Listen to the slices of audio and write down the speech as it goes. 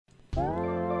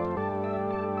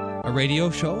a radio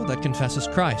show that confesses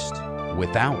Christ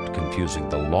without confusing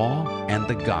the law and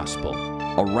the gospel.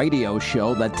 A radio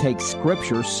show that takes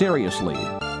Scripture seriously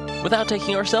without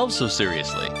taking ourselves so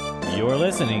seriously. You're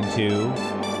listening to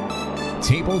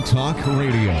Table Talk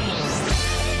Radio.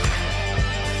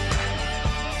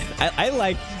 I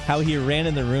like how he ran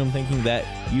in the room thinking that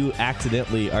you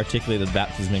accidentally articulated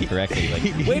baptism incorrectly. Like,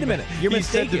 wait a minute, you're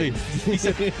mistaken. He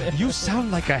said, you sound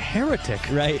like a heretic.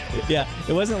 Right, yeah.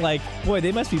 It wasn't like, boy,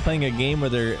 they must be playing a game where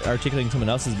they're articulating someone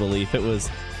else's belief. It was,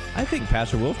 I think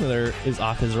Pastor Wolfmiller is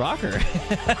off his rocker.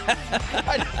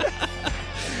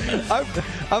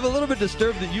 I'm a little bit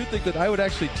disturbed that you think that I would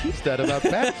actually teach that about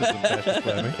baptism, Pastor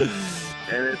Fleming.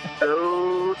 And it's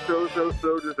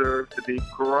so deserved to be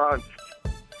crunched.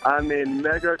 I mean,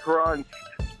 mega crunch.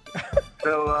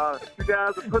 So, you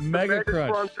guys would put Mega the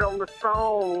mega crunch on the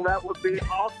song. That would be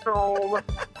awesome.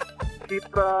 Keep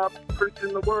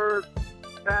preaching the word,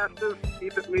 pastors.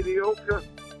 Keep it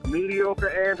mediocre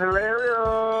and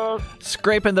hilarious.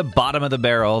 Scraping the bottom of the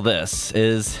barrel, this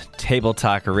is Table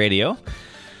Talk Radio.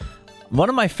 One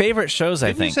of my favorite shows, I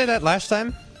think. Didn't you say that last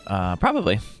time?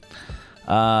 Probably.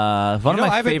 One of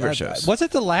my favorite shows. Was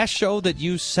it the last show that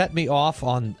you set me off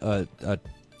on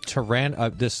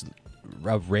this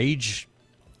rage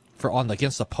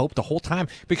against the Pope the whole time?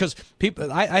 Because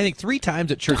people, I think 3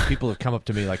 times at church, people have come up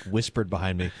to me, like whispered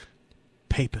behind me,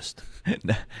 "Papist,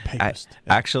 papist."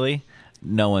 Actually,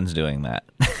 no one's doing that.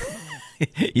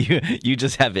 You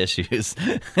just have issues.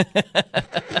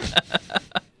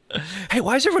 Hey,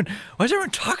 why is everyone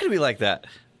talking to me like that?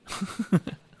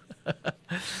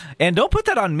 And don't put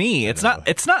that on me. It's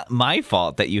not my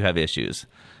fault that you have issues.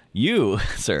 You,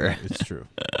 sir. It's true.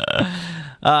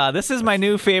 This is my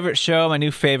new favorite show, my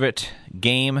new favorite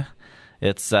game.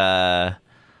 It's Pastor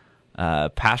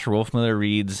Wolfmiller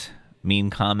reads mean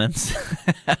comments,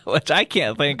 which I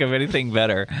can't think of anything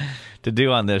better to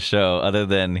do on this show other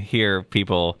than hear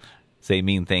people say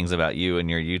mean things about you and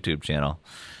your YouTube channel.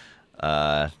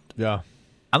 Yeah.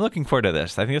 I'm looking forward to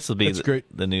this. I think this will be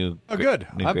the new. Oh, good.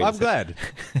 I'm glad.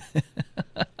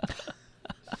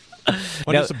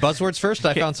 Want to do some buzzwords first?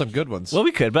 I found some good ones. Well,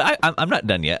 we could, but I'm not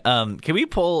done yet. Can we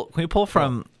pull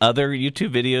from other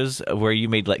YouTube videos where you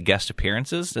made like guest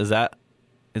appearances? Is that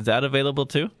available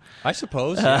too? I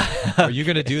suppose. Yeah. Are you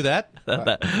going to do that?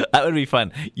 That would be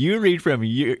fun. You read from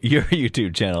your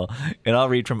YouTube channel, and I'll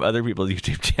read from other people's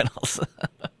YouTube channels.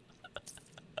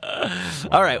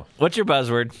 All right, what's your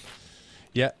buzzword?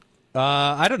 Yeah,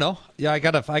 I don't know. Yeah, I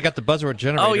got the buzzword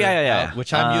generator. Oh yeah.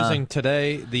 Which I'm using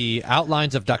today. The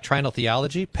Outlines of Doctrinal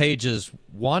Theology, pages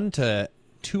 1 to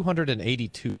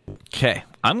 282. Okay,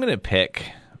 I'm gonna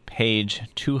pick page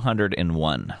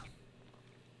 201.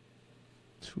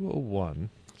 201.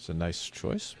 It's a nice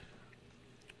choice.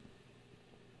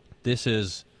 This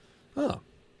is,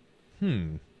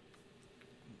 the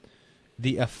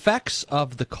effects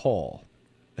of the call.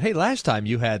 Hey, last time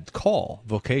you had call,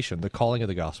 vocation, the calling of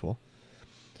the gospel.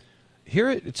 Here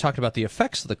it's talking about the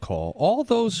effects of the call. All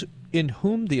those in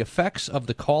whom the effects of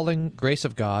the calling grace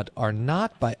of God are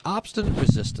not by obstinate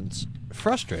resistance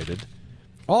frustrated,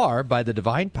 are by the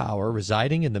divine power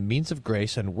residing in the means of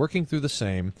grace and working through the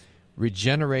same,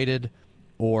 regenerated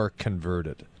or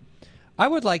converted. I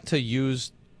would like to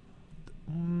use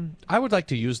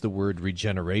the word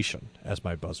regeneration as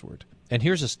my buzzword. And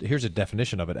here's a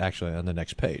definition of it, actually, on the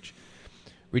next page.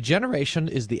 Regeneration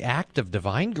is the act of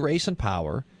divine grace and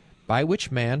power by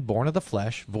which man, born of the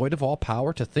flesh, void of all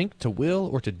power to think, to will,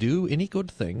 or to do any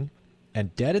good thing,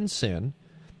 and dead in sin,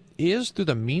 is, through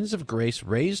the means of grace,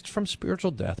 raised from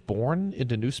spiritual death, born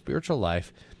into new spiritual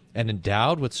life, and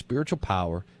endowed with spiritual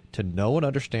power to know and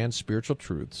understand spiritual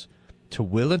truths, to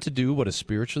will and to do what is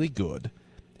spiritually good,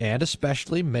 and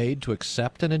especially made to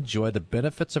accept and enjoy the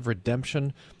benefits of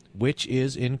redemption which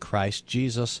is in Christ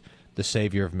Jesus, the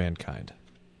Savior of mankind.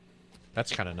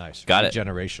 That's kind of nice. Got it.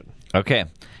 Regeneration. Okay.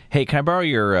 Hey, can I borrow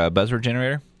your buzzword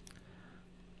generator?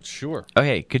 Sure.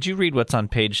 Okay, could you read what's on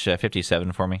page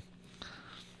 57 for me?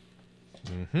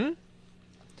 Mm-hmm.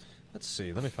 Let's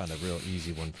see. Let me find a real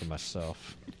easy one for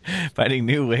myself. Finding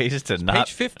new ways to not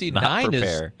Page 59 not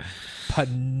prepare. Is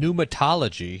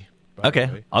pneumatology.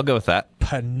 Okay, I'll go with that.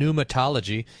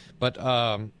 Pneumatology. But,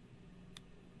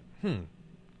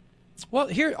 well,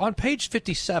 here on page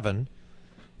 57,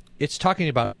 it's talking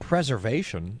about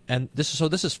preservation, and this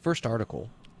is first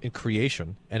article in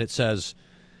creation, and it says,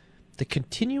 the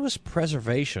continuous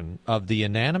preservation of the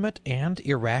inanimate and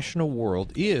irrational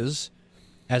world is,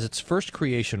 as its first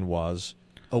creation was,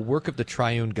 a work of the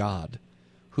triune God,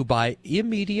 who by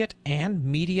immediate and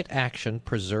mediate action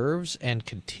preserves and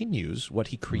continues what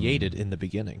he created in the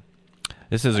beginning.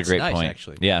 This is That's a great nice, point.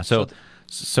 Actually. Yeah, so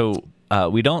So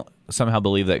we don't somehow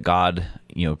believe that God,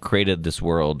 created this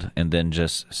world and then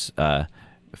just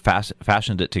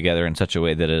fashioned it together in such a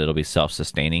way that it'll be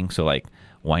self-sustaining. So like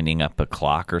winding up a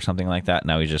clock or something like that.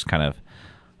 Now he's just kind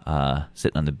of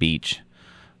sitting on the beach,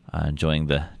 enjoying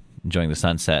the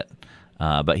sunset.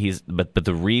 But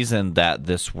the reason that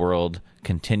this world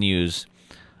continues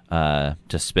to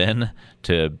spin,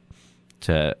 to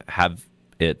have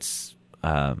its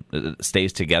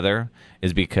stays together,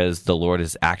 is because the Lord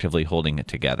is actively holding it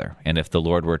together. And if the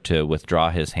Lord were to withdraw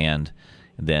his hand,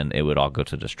 then it would all go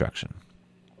to destruction.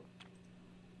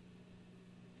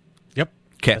 Yep.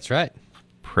 Okay. That's right.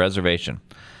 Preservation.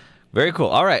 Very cool.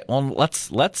 All right. Well, let's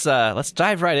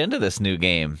dive right into this new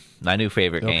game. My new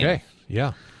favorite game. Okay.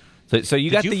 Yeah. So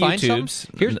you got the find YouTubes.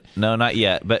 some? Here's- No, not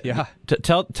yet. But Yeah.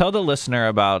 tell the listener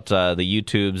about the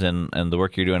YouTubes and the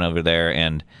work you're doing over there.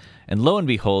 And lo and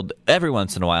behold, every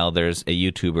once in a while, there's a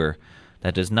YouTuber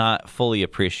that does not fully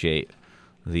appreciate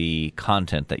the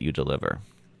content that you deliver.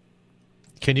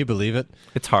 Can you believe it?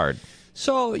 It's hard.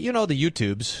 So, the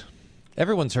YouTubes.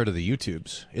 Everyone's heard of the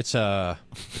YouTubes. It's a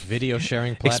video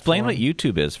sharing platform. Explain what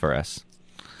YouTube is for us.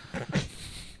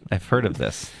 I've heard of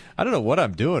this. I don't know what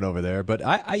I'm doing over there, but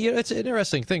I it's an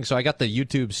interesting thing. So I got the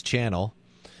YouTube's channel,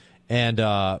 and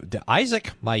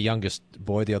Isaac, my youngest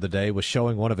boy, the other day was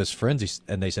showing one of his friends,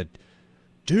 and they said,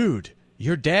 "Dude,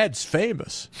 your dad's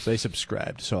famous." So they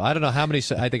subscribed. So I don't know how many.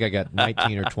 I think I got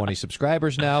 19 or 20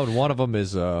 subscribers now, and one of them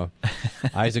is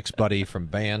Isaac's buddy from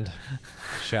band.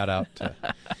 Shout out to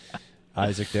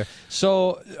Isaac there.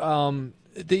 So one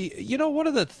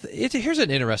of the here's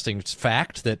an interesting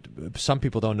fact that some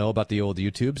people don't know about the old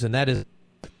YouTubes, and that is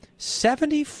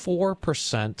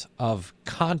 74% of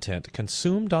content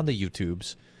consumed on the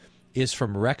YouTubes is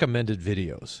from recommended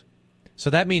videos. So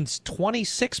that means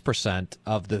 26%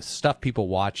 of the stuff people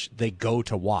watch, they go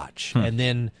to watch. And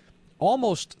then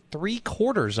almost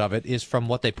 3/4 of it is from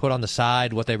what they put on the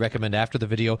side, what they recommend after the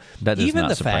video. That does Even not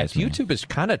the surprise fact me. YouTube is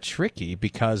kind of tricky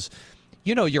because,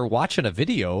 you're watching a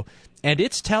video and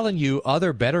it's telling you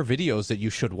other better videos that you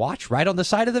should watch right on the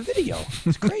side of the video.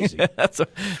 It's crazy.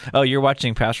 You're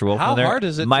watching Pastor Wolf. How there? hard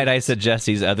is it Might I suggest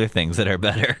these other things that are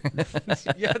better?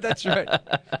 Yeah, that's right.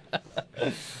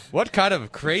 What kind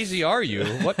of crazy are you?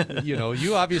 What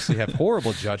you obviously have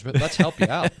horrible judgment. Let's help you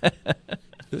out.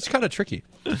 It's kind of tricky.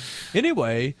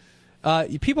 Anyway,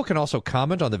 people can also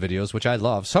comment on the videos, which I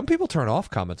love. Some people turn off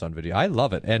comments on video. I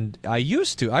love it. And I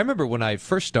used to. I remember when I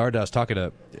first started, I was talking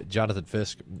to Jonathan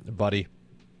Fisk, a buddy,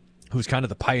 who's kind of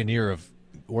the pioneer of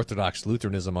Orthodox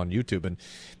Lutheranism on YouTube, and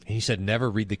he said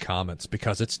never read the comments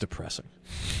because it's depressing.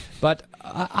 But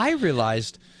I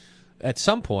realized at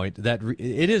some point that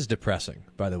it is depressing,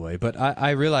 by the way, but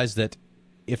I realized that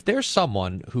if there's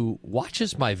someone who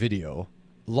watches my video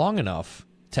long enough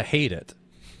to hate it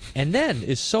and then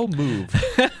is so moved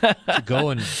to go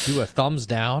and do a thumbs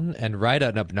down and write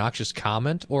an obnoxious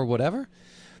comment or whatever,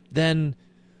 then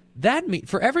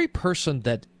for every person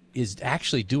that is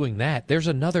actually doing that, there's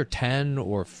another 10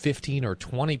 or 15 or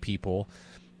 20 people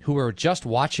who are just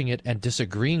watching it and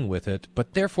disagreeing with it,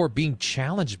 but therefore being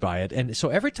challenged by it. And so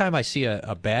every time I see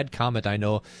a bad comment, I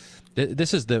know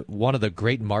this is one of the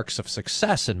great marks of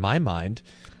success in my mind,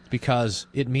 because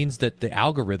it means that the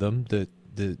algorithm, the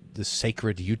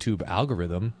sacred YouTube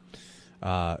algorithm,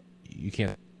 you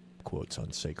can't quotes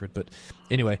on sacred, but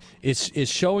anyway, is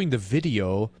showing the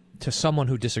video to someone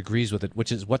who disagrees with it,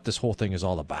 which is what this whole thing is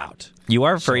all about. You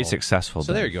are very successful.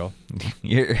 So there you go.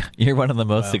 You're one of the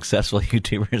most successful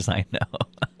YouTubers I know.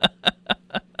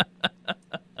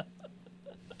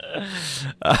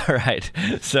 All right,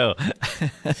 so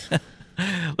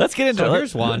let's get into it.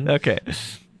 Here's one. Okay.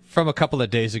 From a couple of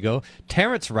days ago,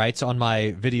 Terrence writes on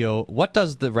my video, what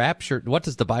does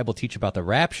the Bible teach about the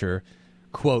rapture?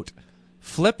 Quote,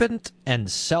 flippant and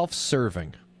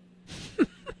self-serving.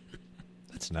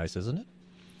 That's nice, isn't it?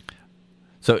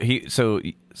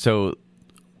 So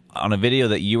on a video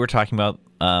that you were talking about,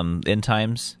 end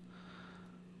times,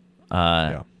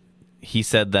 he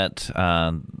said that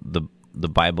the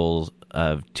Bible's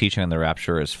teaching on the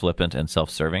rapture is flippant and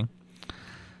self-serving.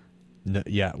 No,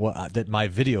 yeah, well, that my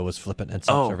video was flippant and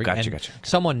self-serving. Gotcha. And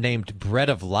someone named Bread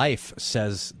of Life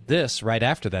says this right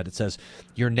after that. It says,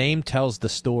 your name tells the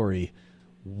story,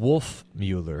 Wolf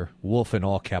Mueller, Wolf in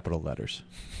all capital letters.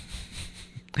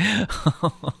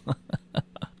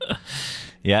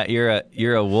 Yeah,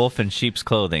 you're a wolf in sheep's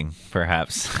clothing,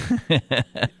 perhaps.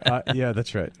 Yeah,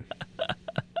 that's right.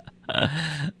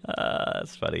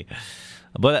 That's funny.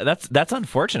 But that's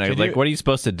unfortunate. Like, what are you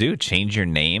supposed to do? Change your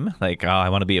name? Like, I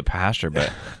want to be a pastor,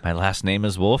 but my last name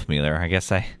is Wolfmueller. I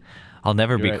guess I'll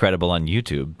never be credible on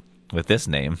YouTube. with this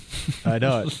name. I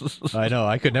know it. I know.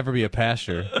 I could never be a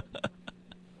pastor.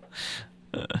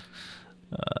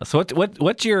 So what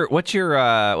was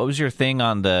your thing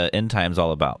on the end times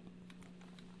all about?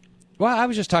 Well, I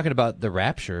was just talking about the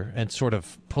rapture and sort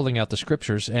of pulling out the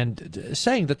scriptures and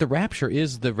saying that the rapture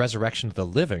is the resurrection of the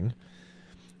living,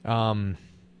 and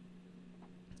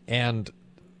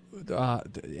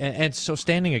so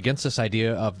standing against this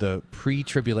idea of the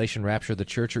pre-tribulation rapture of the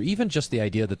church, or even just the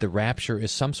idea that the rapture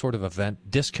is some sort of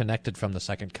event disconnected from the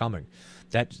second coming,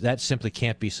 that simply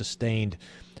can't be sustained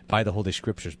by the Holy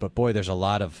Scriptures. But boy, there's a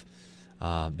lot of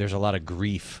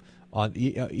grief on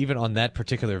even on that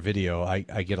particular video. I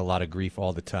get a lot of grief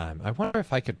all the time. I wonder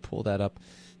if I could pull that up.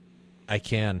 I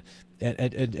can,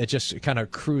 and just kind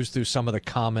of cruise through some of the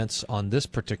comments on this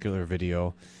particular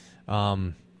video.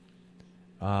 If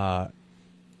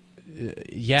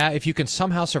you can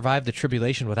somehow survive the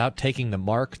tribulation without taking the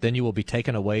mark, then you will be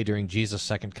taken away during Jesus'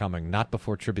 second coming, not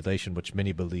before tribulation, which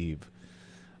many believe.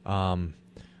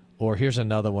 Or here's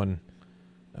another one.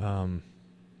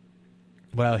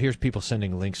 Well, here's people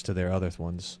sending links to their other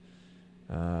ones.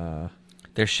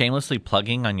 They're shamelessly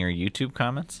plugging on your YouTube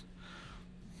comments?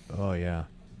 Oh, yeah.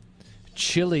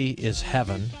 Chile is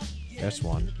heaven. That's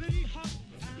one.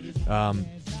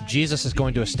 Jesus is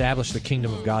going to establish the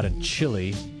kingdom of God in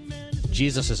Chile.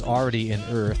 Jesus is already in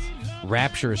earth.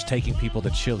 Rapture is taking people to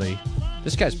Chile.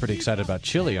 This guy's pretty excited about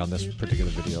Chile on this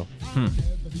particular video.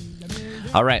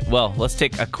 All right, well, let's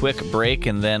take a quick break,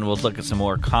 and then we'll look at some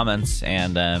more comments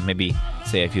and maybe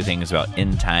say a few things about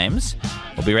end times.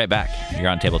 We'll be right back. You're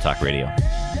on Table Talk Radio.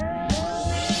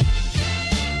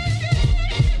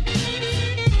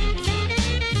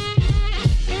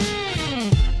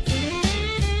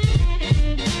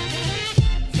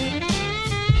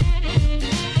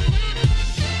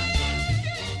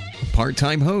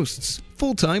 Part-time hosts,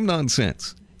 full-time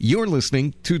nonsense. You're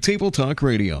listening to Table Talk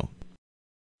Radio.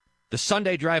 The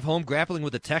Sunday Drive Home, Grappling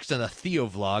with the Text, and the Theo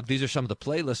Vlog. These are some of the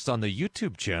playlists on the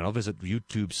YouTube channel. Visit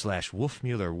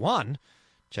YouTube/Wolfmueller1.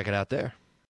 Check it out there.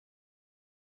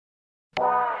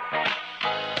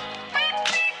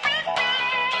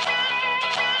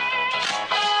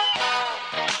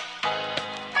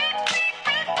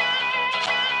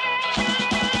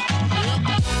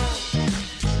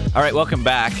 All right, welcome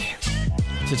back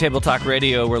to Table Talk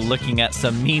Radio. We're looking at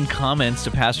some mean comments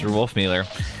to Pastor Wolfmueller.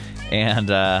 And,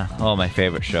 my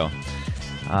favorite show.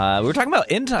 We were talking about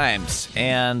end times,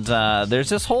 and there's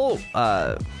this whole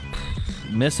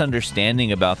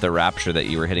misunderstanding about the rapture that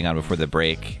you were hitting on before the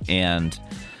break. And,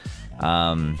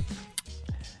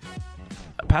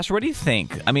 Pastor, what do you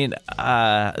think? I mean,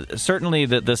 certainly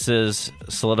that this is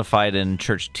solidified in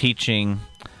church teaching.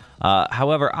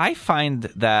 However, I find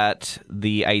that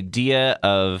the idea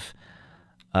of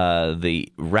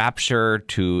the rapture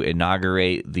to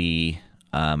inaugurate the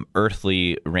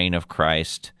earthly reign of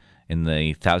Christ in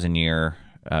the 1,000-year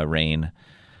reign,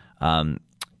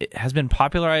 it has been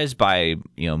popularized by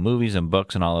movies and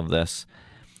books and all of this,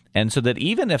 and so that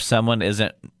even if someone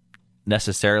isn't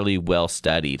necessarily well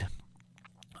studied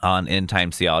on end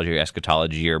time theology or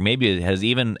eschatology, or maybe has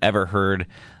even ever heard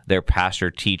their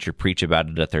pastor teach or preach about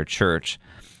it at their church,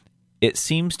 it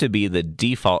seems to be the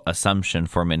default assumption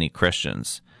for many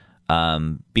Christians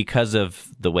because of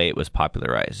the way it was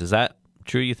popularized. Is that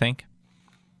true, you think?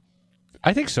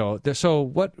 I think so. So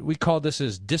what we call this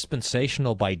is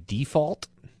dispensational by default.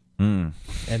 And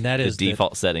that is the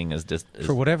default setting is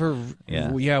for whatever,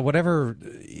 whatever.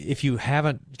 If you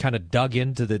haven't kind of dug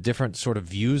into the different sort of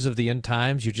views of the end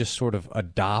times, you just sort of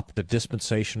adopt the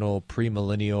dispensational,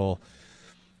 premillennial,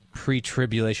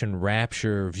 pre-tribulation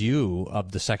rapture view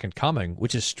of the second coming,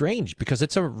 which is strange because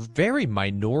it's a very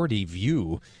minority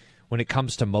view when it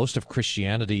comes to most of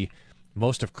Christianity,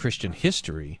 most of Christian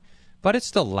history. But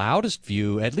it's the loudest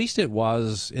view, at least it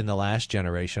was in the last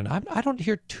generation. I don't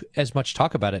hear as much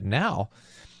talk about it now,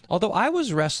 although I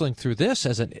was wrestling through this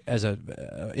as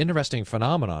an interesting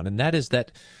phenomenon, and that is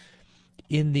that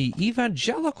in the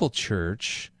evangelical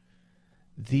church,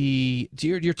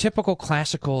 your typical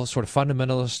classical sort of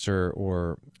fundamentalist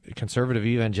or conservative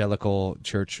evangelical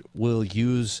church will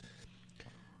use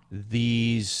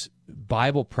these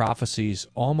Bible prophecies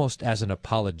almost as an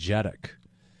apologetic.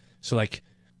 So, like,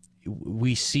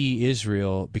 we see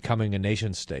Israel becoming a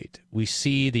nation state. We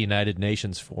see the United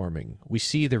Nations forming. We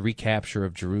see the recapture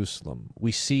of Jerusalem.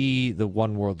 We see the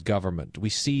one world government. We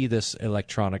see this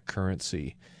electronic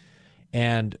currency.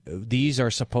 And these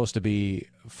are supposed to be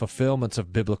fulfillments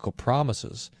of biblical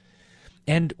promises.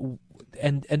 And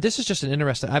this is just an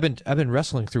interesting. I've been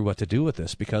wrestling through what to do with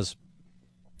this because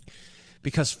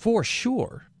for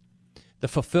sure the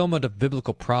fulfillment of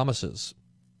biblical promises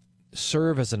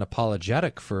serve as an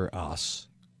apologetic for us,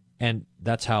 and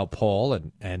that's how Paul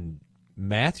and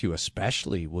Matthew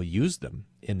especially will use them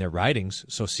in their writings.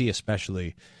 So see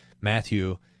especially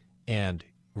Matthew and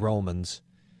Romans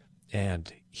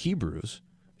and Hebrews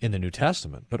in the New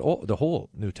Testament, but the whole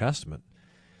New Testament.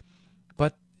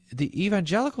 But the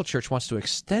evangelical church wants to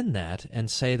extend that and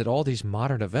say that all these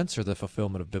modern events are the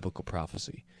fulfillment of biblical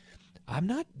prophecy. I'm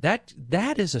not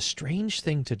that is a strange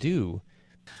thing to do.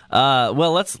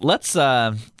 Well,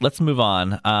 let's move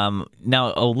on.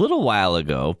 Now, a little while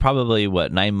ago, probably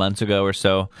 9 months ago or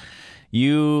so,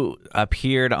 you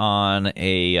appeared on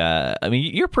a. I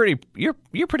mean, you're pretty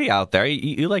out there.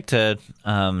 You like to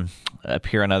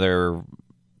appear on other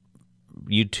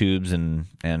YouTubes and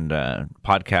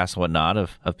podcasts and whatnot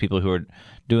of people who are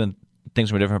doing things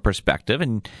from a different perspective,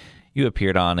 and you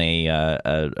appeared on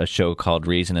a show called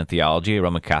Reason and Theology, a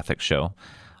Roman Catholic show.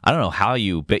 I don't know how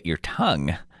you bit your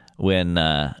tongue when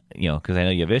because I know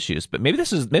you have issues, but maybe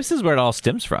this is where it all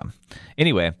stems from.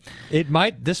 Anyway,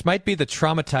 this might be the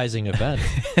traumatizing event.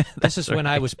 This is when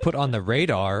I was put on the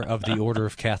radar of the Order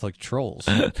of Catholic Trolls.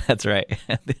 That's right.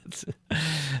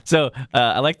 So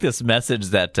I like this message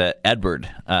that Edward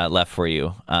left for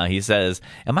you. He says,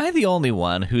 "Am I the only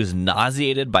one who's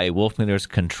nauseated by Wolfmüller's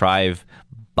contrived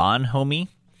bonhomie?"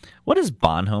 What is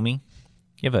bonhomie?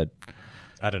 You have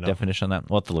I don't know. Definition on that?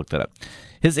 We'll have to look that up.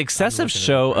 His excessive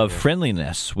show of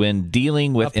friendliness when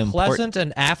dealing with pleasant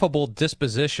and affable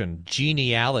disposition,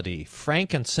 geniality,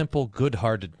 frank and simple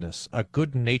good-heartedness, a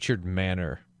good-natured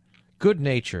manner. Good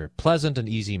nature, pleasant and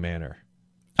easy manner.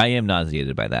 I am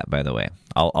nauseated by that, by the way.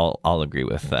 I'll agree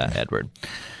with Edward.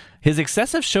 His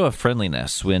excessive show of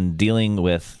friendliness when dealing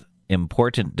with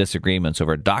important disagreements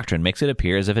over doctrine makes it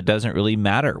appear as if it doesn't really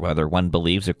matter whether one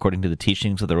believes according to the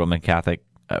teachings of the Roman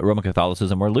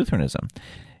Catholicism or Lutheranism.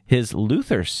 His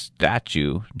Luther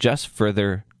statue just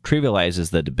further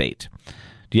trivializes the debate.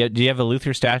 Do you have a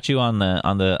Luther statue on the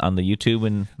YouTube?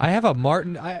 And I have a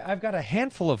Martin. I've got a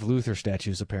handful of Luther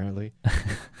statues apparently.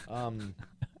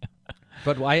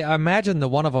 But I imagine the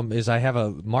one of them is I have a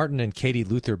Martin and Katie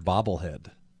Luther bobblehead.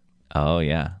 Oh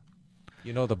yeah,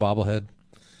 you know the bobblehead.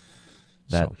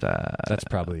 That's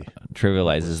probably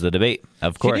trivializes the debate.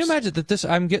 Of course. Can you imagine that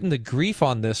I'm getting the grief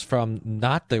on this from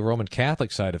not the Roman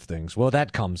Catholic side of things? Well,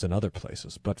 that comes in other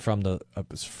places, but from a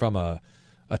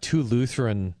too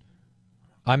Lutheran.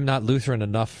 I'm not Lutheran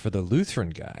enough for the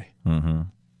Lutheran guy. Mm-hmm.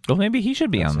 Well, maybe he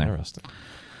should be on there. Interesting.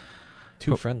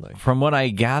 Too friendly. From what I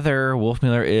gather,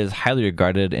 Wolfmüller is highly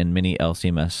regarded in many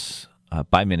LCMS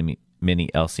by many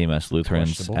LCMS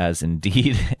Lutherans, as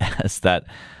indeed as that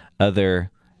other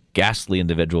ghastly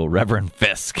individual, Reverend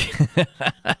Fisk.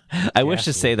 I wish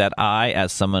to say that I,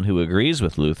 as someone who agrees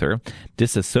with Luther,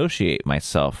 disassociate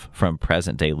myself from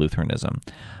present-day Lutheranism.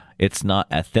 It's not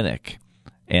authentic,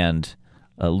 and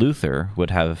Luther would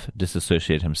have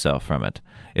disassociated himself from it.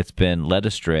 It's been led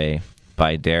astray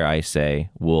by, dare I say,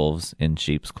 wolves in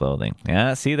sheep's clothing.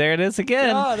 Yeah, see, there it is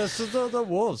again. Ah, this is the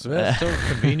wolves. That's so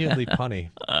conveniently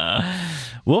punny.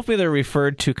 Wolfmüller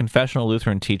referred to confessional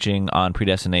Lutheran teaching on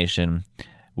predestination,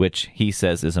 which he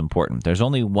says is important. There's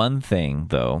only one thing,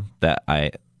 though, that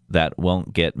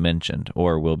won't get mentioned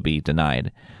or will be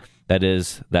denied. That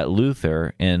is that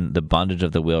Luther, in The Bondage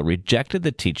of the Will, rejected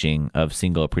the teaching of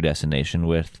single predestination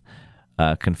with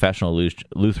confessional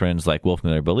Lutherans like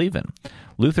Wolfmüller believe in.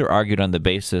 Luther argued on the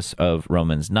basis of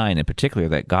Romans 9, in particular,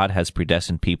 that God has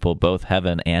predestined people both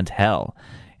heaven and hell,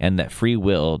 and that free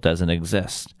will doesn't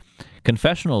exist.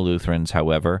 Confessional Lutherans,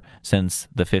 however, since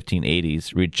the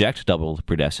 1580s, reject double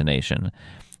predestination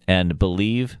and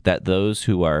believe that those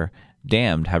who are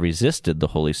damned have resisted the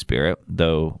Holy Spirit,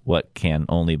 though what can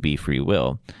only be free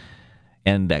will,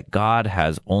 and that God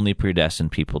has only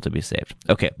predestined people to be saved.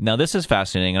 Okay, now this is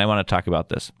fascinating, and I want to talk about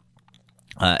this.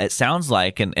 It sounds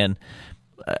like, and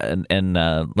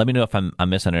let me know if I'm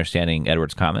misunderstanding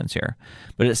Edward's comments here,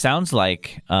 but it sounds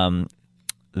like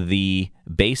the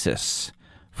basis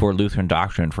for Lutheran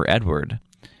doctrine for Edward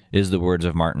is the words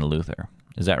of Martin Luther.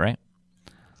 Is that right?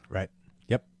 Right.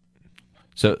 Yep.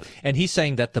 So, and he's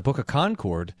saying that the Book of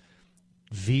Concord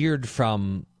veered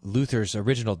from Luther's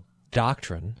original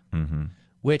doctrine,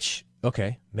 which,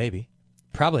 okay, maybe,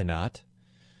 probably not,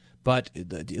 but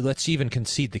let's even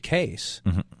concede the case.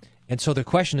 And so the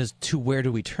question is, to where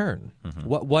do we turn?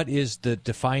 What is the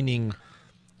defining,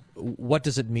 what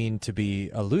does it mean to be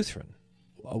a Lutheran?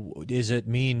 Does it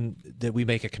mean that we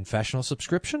make a confessional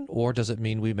subscription, or does it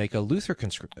mean we make a Luther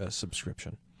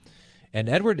subscription? And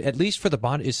Edward, at least for the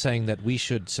bond, is saying that we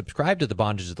should subscribe to the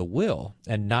bondage of the will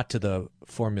and not to the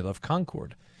formula of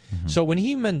Concord. So when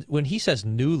he says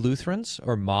new Lutherans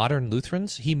or modern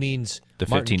Lutherans, he means The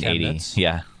Martin 1580. Chemnitz,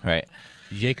 Yeah, right.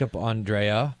 Jacob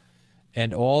Andrea,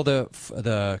 and all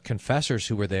the confessors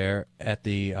who were there at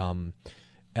the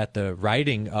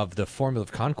writing of the Formula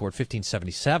of Concord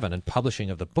 1577 and publishing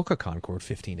of the Book of Concord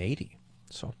 1580.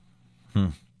 So.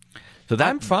 So that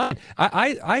I'm fine.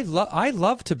 I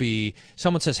love to be.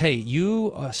 Someone says, "Hey,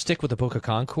 you stick with the Book of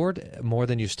Concord more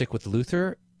than you stick with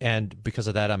Luther, and because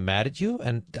of that, I'm mad at you."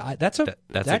 And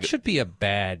that should be a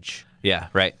badge. Yeah,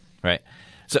 right.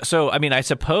 So I mean, I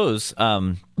suppose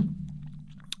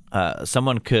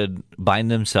someone could bind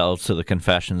themselves to the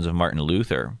Confessions of Martin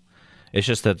Luther. It's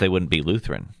just that they wouldn't be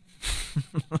Lutheran.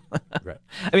 Right.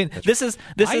 I mean, this is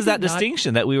that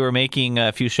distinction that we were making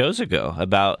a few shows ago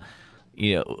about,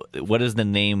 what does the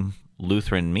name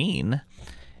Lutheran mean?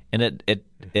 And it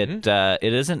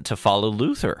isn't to follow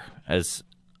Luther, as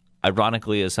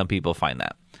ironically as some people find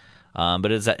that,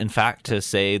 but it's in fact to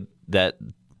say that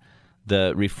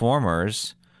the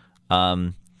Reformers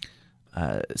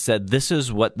said this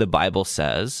is what the Bible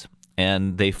says,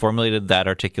 and they formulated that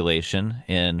articulation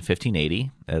in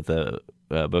 1580 at the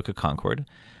Book of Concord,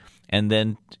 and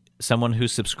then someone who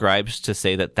subscribes to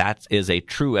say that that is a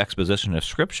true exposition of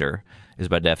Scripture is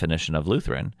by definition of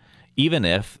Lutheran, even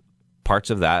if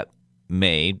parts of that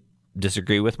may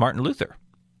disagree with Martin Luther.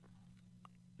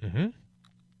 Mm-hmm.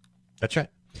 That's right.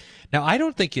 Now, I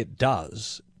don't think it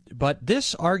does, but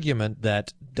this argument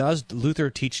that does Luther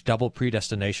teach double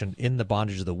predestination in the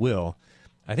bondage of the will,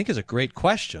 I think is a great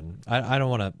question. I don't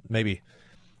want to, maybe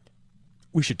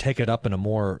we should take it up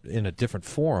in a different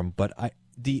forum, but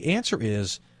the answer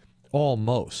is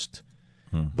almost.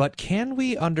 But can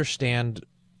we understand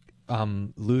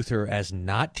Luther as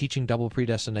not teaching double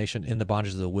predestination in the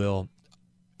bondage of the will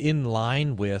in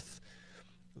line with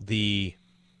the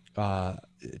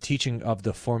teaching of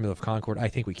the Formula of Concord? I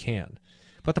think we can.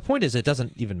 But the point is, it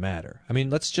doesn't even matter. I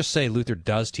mean, let's just say Luther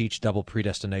does teach double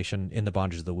predestination in the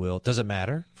bondage of the will. Does it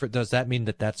matter? Does that mean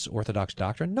that that's Orthodox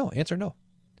doctrine? No. Answer no.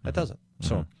 That doesn't.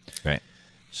 So, right.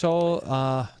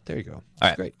 So there you go. All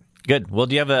right. Great. Good. Well,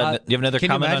 do you have another can comment? Can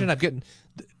you imagine? I'm getting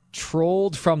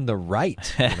trolled from the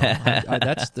right.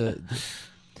 That's the.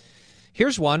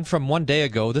 Here's one from one day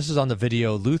ago. This is on the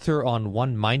video, Luther on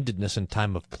one-mindedness in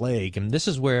time of plague. And this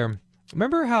is where,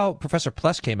 remember how Professor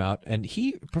Pless came out, and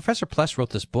Professor Pless wrote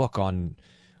this book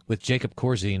with Jacob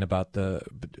Corzine about the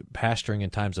pastoring in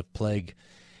times of plague.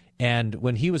 And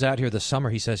when he was out here this summer,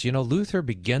 he says, Luther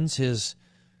begins his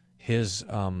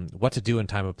what to do in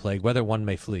time of plague, whether one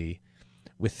may flee,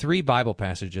 with 3 Bible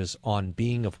passages on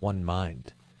being of one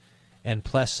mind. And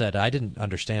Pless said, I didn't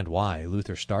understand why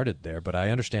Luther started there, but I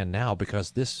understand now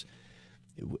because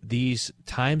these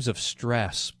times of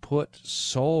stress put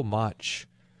so much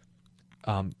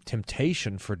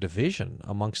temptation for division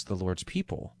amongst the Lord's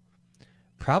people.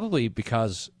 Probably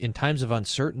because in times of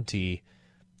uncertainty,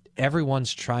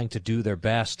 everyone's trying to do their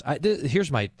best.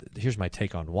 Here's my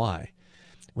take on why.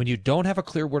 When you don't have a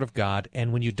clear word of God,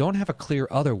 and when you don't have a clear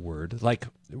other word, like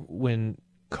when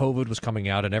COVID was coming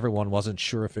out and everyone wasn't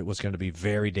sure if it was going to be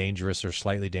very dangerous or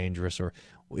slightly dangerous, or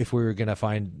if we were going to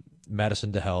find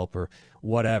medicine to help or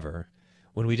whatever,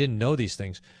 when we didn't know these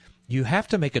things, you have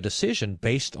to make a decision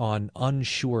based on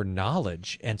unsure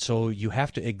knowledge, and so you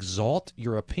have to exalt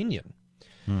your opinion.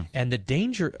 And the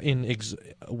danger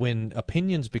when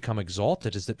opinions become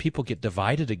exalted is that people get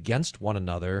divided against one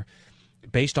another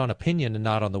based on opinion and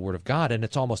not on the Word of God, and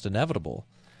it's almost inevitable.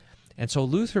 And so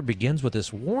Luther begins with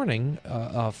this warning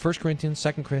of 1 Corinthians,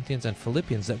 2 Corinthians, and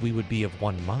Philippians that we would be of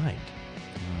one mind.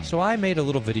 So I made a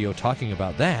little video talking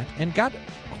about that and got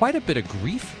quite a bit of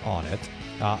grief on it.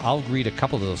 I'll read a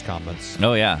couple of those comments.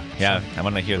 Oh, yeah. I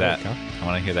want to hear that. I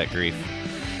want to hear that grief.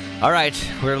 All right.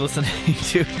 We're listening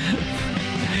to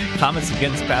comments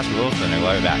against Pastor Wilson.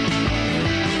 We'll be back.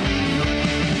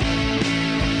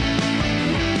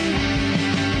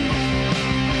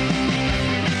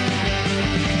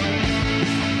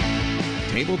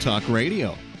 Table Talk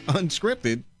Radio.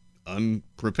 Unscripted,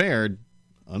 unprepared,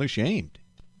 unashamed.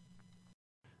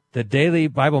 The daily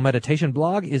Bible meditation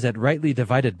blog is at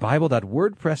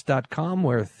rightlydividedbible.wordpress.com,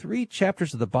 where 3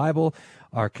 chapters of the Bible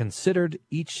are considered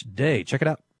each day. Check it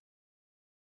out.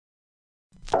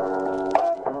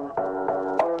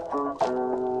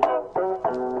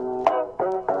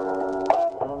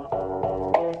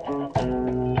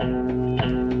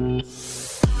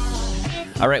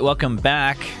 All right, welcome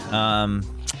back.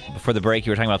 Before the break,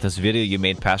 you were talking about this video you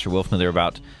made, Pastor Wolfmiller,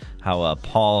 about how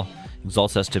Paul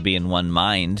exalts us to be in one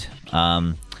mind,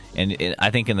 and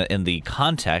I think in the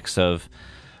context of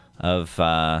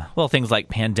things like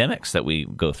pandemics that we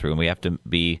go through, and we have to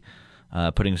be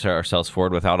putting ourselves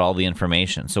forward without all the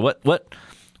information. So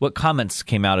what comments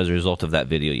came out as a result of that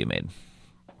video you made?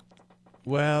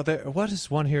 Well, what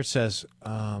is one here says,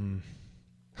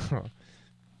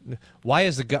 why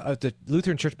has the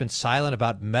Lutheran Church been silent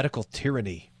about medical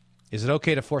tyranny? Is it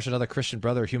okay to force another Christian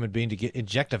brother or human being to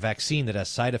inject a vaccine that has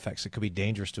side effects that could be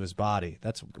dangerous to his body?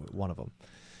 That's one of them.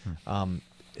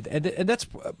 And that's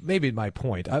maybe my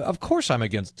point. Of course I'm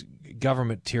against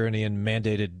government tyranny and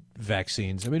mandated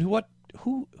vaccines. I mean,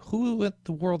 who in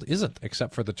the world isn't,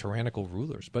 except for the tyrannical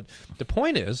rulers? But the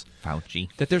point is, Fauci,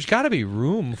 that there's got to be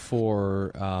room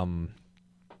for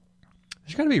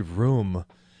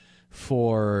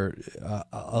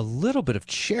a little bit of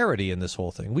charity in this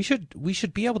whole thing. We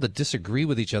should be able to disagree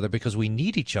with each other because we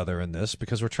need each other in this,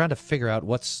 because we're trying to figure out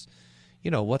what's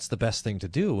the best thing to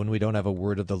do when we don't have a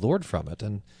word of the Lord from it.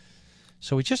 And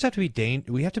so we just have to be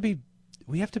we have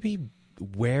to be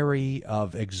wary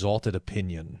of exalted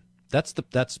opinion.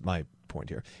 That's my point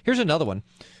here. Here's another one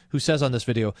who says on this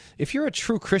video, if you're a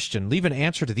true Christian, leave an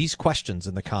answer to these questions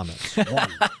in the comments. 1,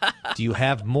 do you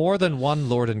have more than one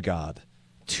Lord and God?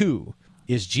 2,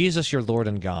 is Jesus your Lord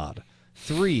and God?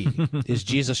 3, is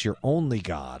Jesus your only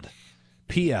God?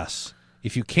 P.S.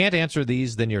 If you can't answer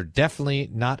these, then you're definitely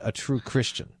not a true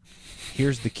Christian.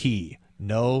 Here's the key.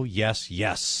 No, yes,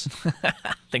 yes.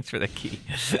 Thanks for the key.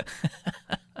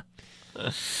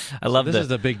 I love this is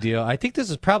the big deal. I think this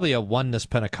is probably a oneness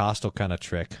Pentecostal kind of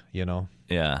trick,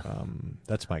 Yeah.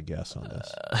 That's my guess on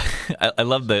this. I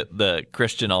love the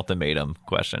Christian ultimatum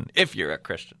question. If you're a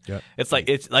Christian. Yep. It's like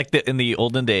in the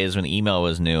olden days when email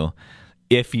was new,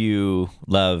 if you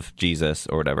love Jesus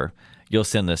or whatever, you'll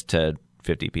send this to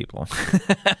 50 people.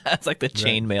 It's like the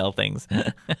chain mail things.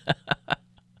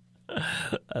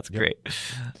 That's great.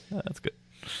 That's good.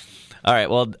 All right.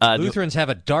 Well, Lutherans have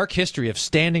a dark history of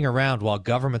standing around while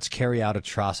governments carry out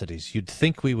atrocities. You'd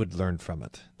think we would learn from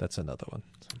it. That's another one.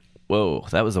 Whoa,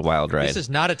 that was a wild ride. This is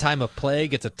not a time of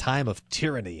plague. It's a time of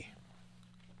tyranny.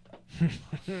 So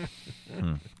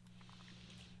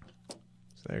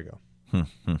there you go.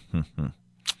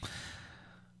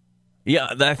 Yeah,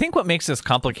 I think what makes this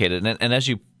complicated, and as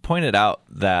you pointed out,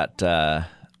 that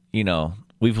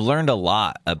we've learned a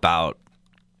lot about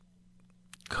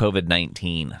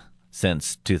COVID-19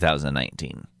 since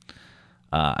 2019.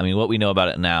 I mean, what we know about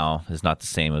it now is not the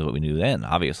same as what we knew then,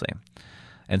 obviously.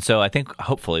 And so I think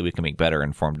hopefully we can make better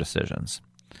informed decisions.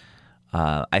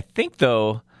 I think,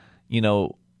 though,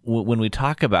 when we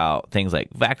talk about things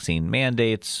like vaccine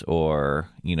mandates or,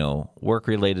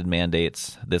 work-related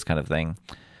mandates, this kind of thing,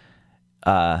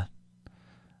 I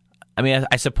mean,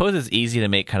 I suppose it's easy to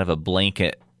make kind of a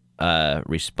blanket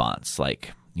response,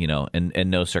 like, in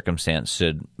no circumstance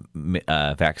should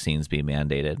vaccines be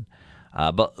mandated.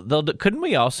 But couldn't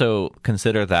we also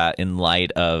consider that in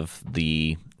light of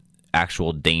the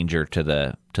actual danger to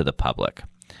the public?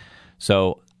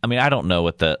 So, I mean, I don't know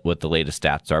what the latest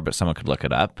stats are, but someone could look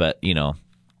it up. But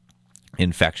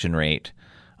infection rate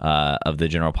of the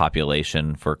general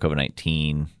population for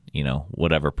COVID-19,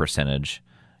 whatever percentage,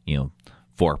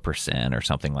 4% or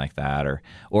something like that,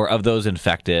 or of those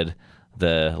infected,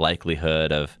 the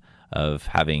likelihood of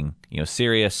having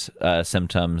serious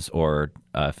symptoms or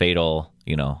fatal,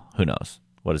 who knows?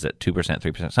 What is it? 2%,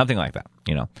 3%, something like that,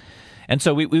 And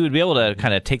so we would be able to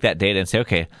kind of take that data and say,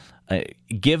 okay,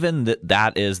 given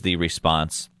that is the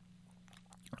response,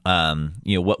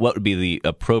 what would be the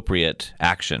appropriate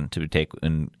action to take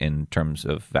in terms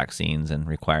of vaccines and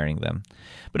requiring them?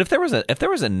 But if there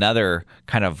was another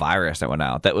kind of virus that went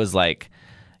out that was like,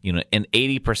 an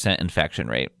 80% infection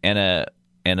rate and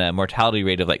a mortality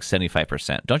rate of like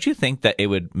 75%, don't you think that it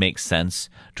would make sense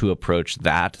to approach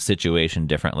that situation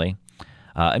differently?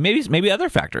 And maybe other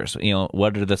factors.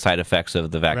 What are the side effects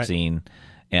of the vaccine, right,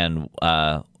 and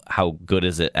how good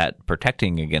is it at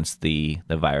protecting against the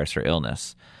virus or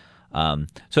illness?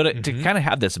 So to kind of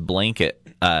have this blanket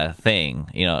thing,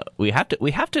 we have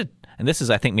to, and this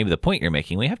is, I think, maybe the point you're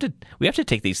making. We have to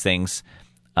take these things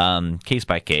case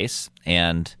by case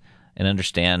and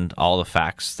understand all the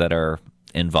facts that are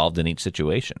involved in each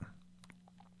situation.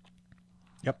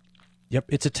 Yep,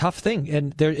 it's a tough thing,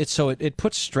 and it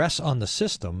puts stress on the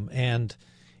system, and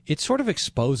it sort of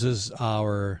exposes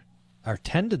our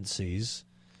tendencies.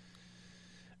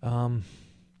 Yep,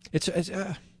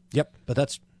 but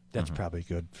that's probably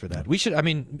good for that. We should. I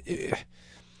mean,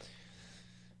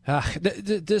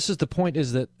 this is the point: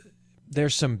 is that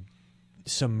there's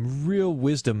some real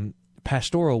wisdom,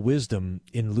 pastoral wisdom,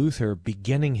 in Luther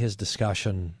beginning his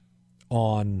discussion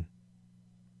on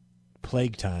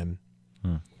plague time.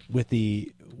 With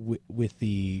the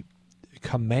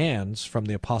commands from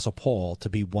the Apostle Paul to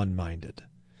be one-minded.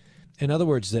 In other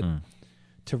words, that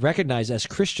to recognize as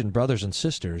Christian brothers and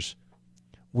sisters,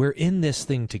 we're in this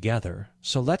thing together.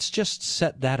 So let's just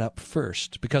set that up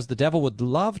first, because the devil would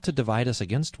love to divide us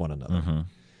against one another. Mm-hmm.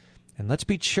 And let's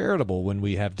be charitable when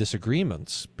we have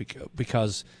disagreements,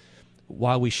 because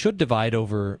while we should divide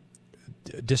over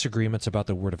disagreements about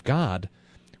the Word of God,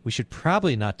 we should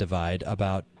probably not divide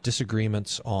about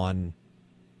disagreements on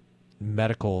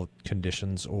medical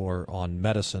conditions or on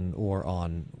medicine or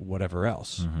on whatever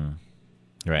else.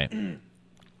 Mm-hmm. Right.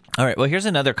 All right. Well, here's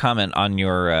another comment on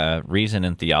your Reason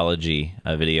and Theology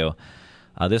video.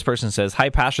 This person says, "Hi,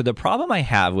 Pastor. The problem I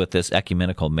have with this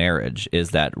ecumenical marriage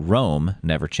is that Rome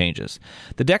never changes.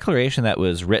 The declaration that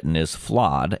was written is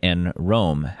flawed, and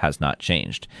Rome has not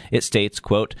changed. It states,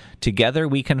 quote, 'Together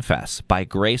we confess, by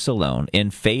grace alone,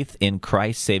 in faith in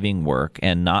Christ's saving work,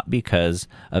 and not because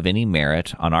of any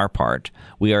merit on our part,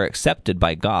 we are accepted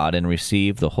by God and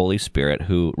receive the Holy Spirit,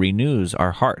 who renews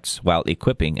our hearts while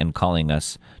equipping and calling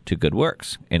us to good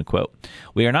works,' end quote.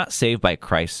 We are not saved by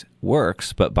Christ's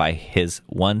works, but by his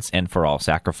once and for all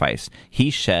sacrifice.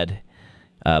 He shed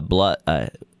blood.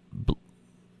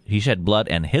 He shed blood,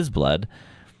 and his blood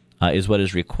is what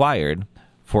is required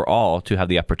for all to have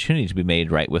the opportunity to be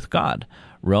made right with God.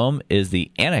 Rome is the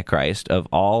Antichrist of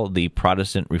all the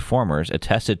Protestant reformers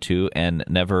attested to and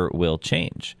never will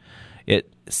change.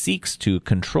 It seeks to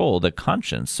control the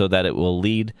conscience so that it will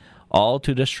lead all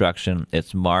to destruction.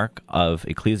 Its mark of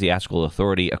ecclesiastical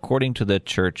authority, according to the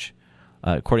church,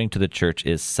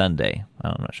 is Sunday.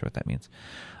 I'm not sure what that means.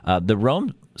 The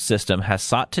Rome system has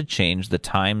sought to change the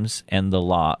times and the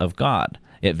law of God.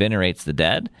 It venerates the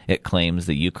dead. It claims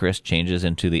the Eucharist changes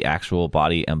into the actual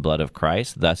body and blood of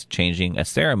Christ, thus changing a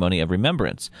ceremony of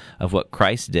remembrance of what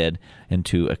Christ did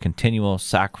into a continual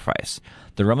sacrifice.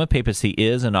 The Roman papacy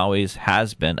is and always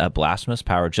has been a blasphemous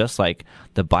power, just like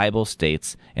the Bible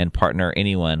states, and partner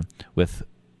anyone with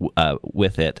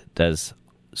it does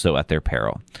so at their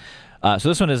peril." So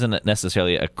this one isn't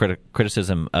necessarily a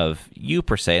criticism of you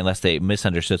per se, unless they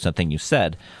misunderstood something you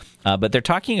said. But they're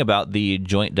talking about the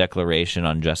joint declaration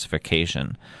on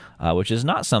justification, which is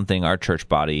not something our church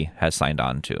body has signed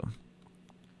on to.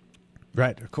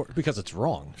 Right, of course, because it's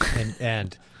wrong,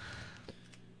 and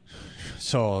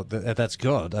so that's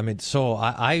good. I mean, so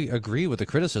I agree with the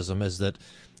criticism is that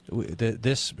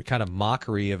this kind of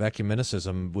mockery of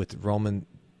ecumenicism with Roman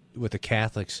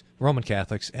Catholics,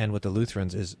 and with the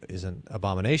Lutherans is an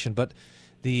abomination. But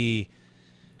then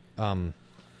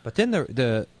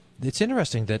it's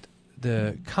interesting that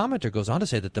the commenter goes on to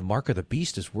say that the mark of the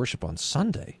beast is worship on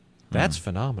Sunday. That's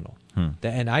phenomenal.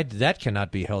 That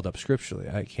cannot be held up scripturally.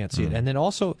 I can't see it. And then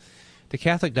also the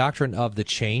Catholic doctrine of the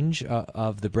change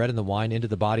of the bread and the wine into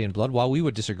the body and blood, while we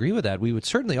would disagree with that, we would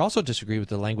certainly also disagree with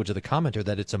the language of the commenter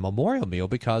that it's a memorial meal,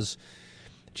 because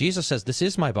Jesus says, "This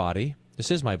is my body,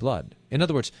 this is my blood." In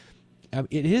other words,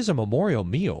 it is a memorial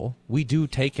meal. We do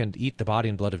take and eat the body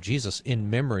and blood of Jesus in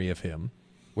memory of him.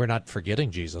 We're not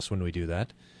forgetting Jesus when we do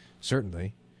that,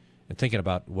 certainly, and thinking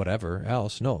about whatever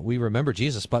else. No, we remember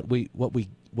Jesus, but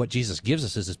what Jesus gives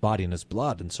us is his body and his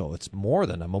blood, and so it's more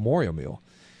than a memorial meal.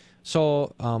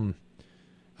 So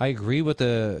I agree with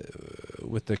the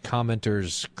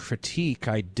commenter's critique.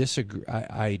 I disagree.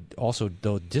 I also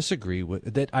disagree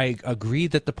with that. I agree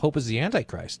that the Pope is the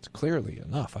Antichrist. Clearly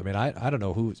enough. I mean, I don't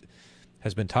know who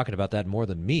has been talking about that more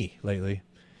than me lately.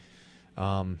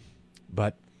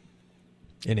 But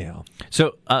anyhow,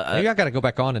 so maybe I got to go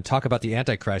back on and talk about the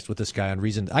Antichrist with this guy on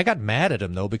Reason. I got mad at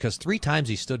him though, because 3 times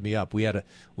he stood me up. We were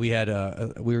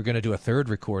going to do a third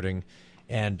recording,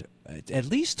 and at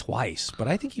least twice, but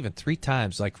I think even 3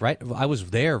 times. I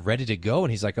was there ready to go,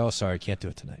 and he's like, "Oh, sorry, I can't do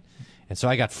it tonight." And so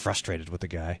I got frustrated with the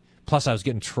guy. Plus, I was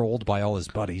getting trolled by all his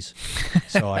buddies,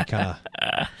 so I kind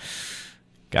of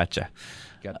got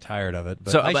tired of it.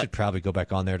 But so I should probably go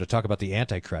back on there to talk about the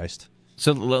Antichrist.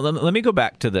 So let me go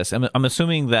back to this. I'm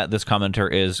assuming that this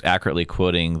commenter is accurately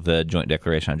quoting the Joint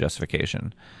Declaration on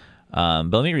Justification. But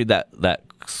let me read that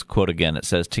quote again. It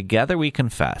says, "Together we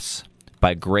confess,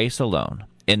 by grace alone,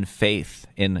 in faith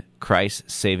in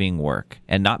Christ's saving work,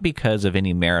 and not because of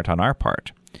any merit on our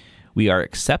part. We are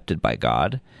accepted by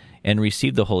God and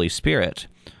receive the Holy Spirit,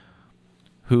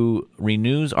 who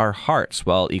renews our hearts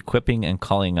while equipping and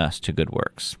calling us to good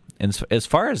works." And as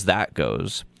far as that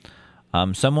goes,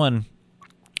 someone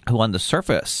who on the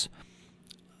surface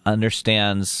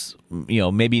understands,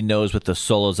 maybe knows what the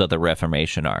solas of the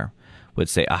Reformation are, would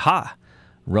say, "Aha,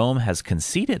 Rome has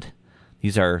conceded.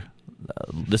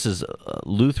 This is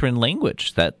Lutheran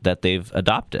language that they've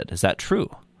adopted. Is that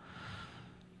true?"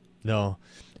 No.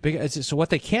 So what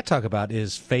they can't talk about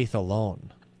is faith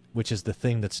alone, which is the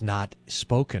thing that's not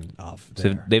spoken of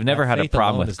there. So they've never had a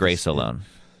problem with grace alone.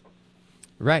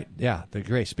 Right, yeah, the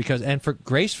grace. And for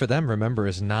grace for them, remember,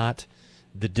 is not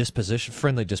the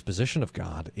friendly disposition of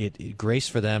God. Grace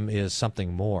for them is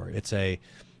something more. It's a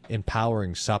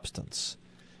empowering substance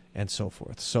and so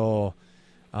forth. So,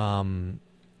 how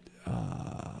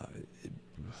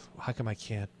come I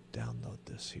can't download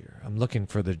this here? I'm looking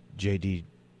for the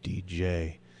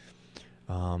JDDJ.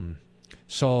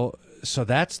 So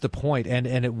that's the point, and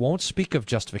it won't speak of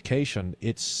justification.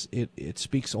 It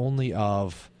speaks only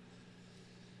of,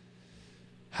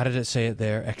 how did it say it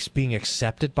there? Being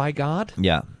accepted by God.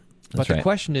 Yeah, but the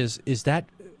question is that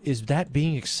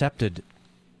being accepted?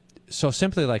 So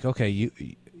simply like, okay,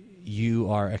 you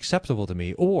are acceptable to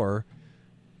me, or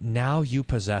now you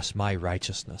possess my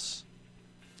righteousness.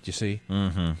 Do you see?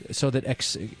 Mm-hmm. So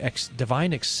that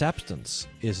divine acceptance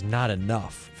is not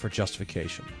enough for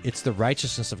justification. It's the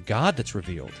righteousness of God that's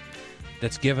revealed,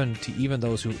 that's given to even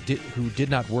those who did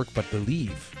not work but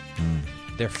believe.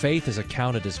 Their faith is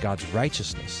accounted as God's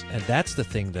righteousness, and that's the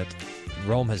thing that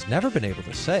Rome has never been able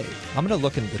to say. I'm going to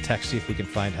look into the text, see if we can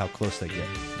find how close they get.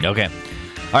 Okay.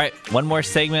 All right, one more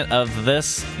segment of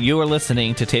this. You are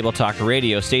listening to Table Talk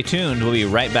Radio. Stay tuned. We'll be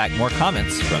right back. More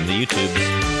comments from the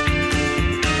YouTubes.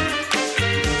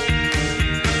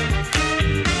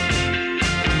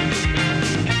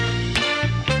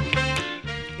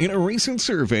 In a recent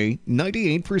survey,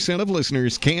 98% of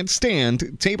listeners can't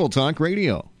stand Table Talk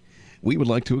Radio. We would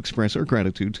like to express our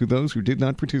gratitude to those who did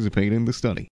not participate in the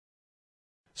study.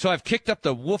 So I've kicked up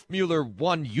the Wolfmueller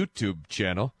 1 YouTube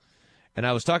channel, and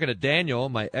I was talking to Daniel,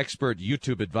 my expert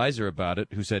YouTube advisor, about it,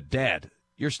 who said, Dad,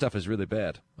 your stuff is really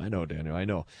bad. I know, Daniel, I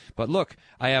know. But look,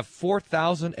 I have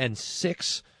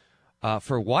 4,006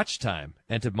 for watch time,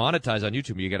 and to monetize on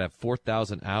YouTube, you got to have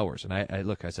 4,000 hours. And I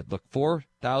said, look,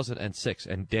 4,006.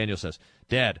 And Daniel says,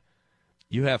 Dad,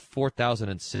 you have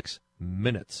 4,006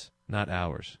 minutes, not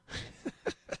hours.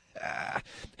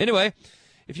 Anyway,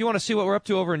 if you want to see what we're up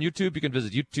to over on YouTube, you can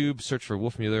visit YouTube, search for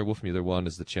Wolfmueller. Wolfmueller 1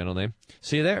 is the channel name.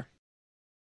 See you there.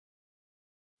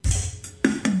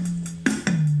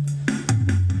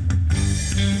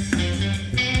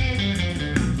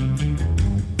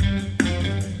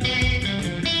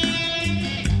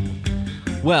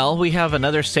 Well, we have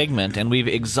another segment, and we've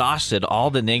exhausted all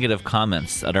the negative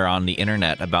comments that are on the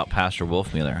internet about Pastor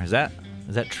Wolfmueller. Is that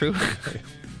true?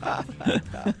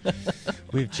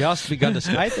 We've just begun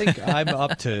to. I think I'm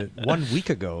up to 1 week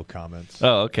ago comments.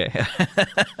 Oh, okay.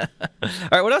 All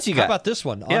right, what else you got? How about this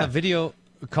one? On a video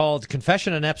called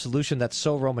Confession and Absolution That's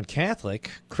So Roman Catholic,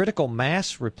 Critical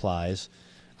Mass replies,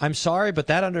 I'm sorry, but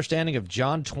that understanding of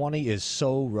John 20 is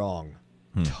so wrong.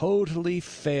 Totally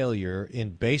failure in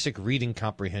basic reading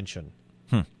comprehension.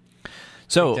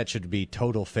 So I think that should be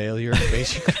total failure.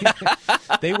 Basically,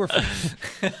 they were.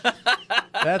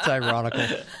 That's ironical.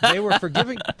 They were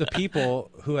forgiving the people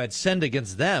who had sinned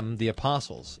against them, the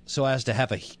apostles, so as to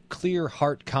have a clear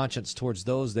heart conscience towards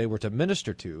those they were to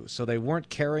minister to, so they weren't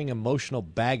carrying emotional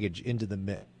baggage into the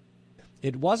mix.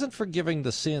 It wasn't forgiving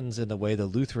the sins in the way the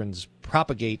Lutherans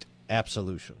propagate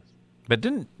absolution. But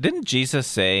didn't Jesus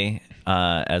say,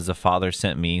 as the Father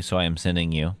sent me, so I am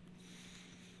sending you?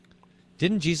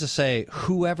 Didn't Jesus say,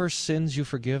 whoever sins you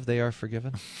forgive, they are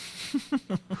forgiven?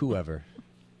 Whoever.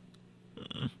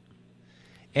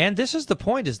 And this is the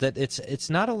point, is that it's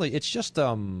not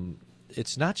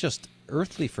just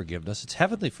earthly forgiveness, it's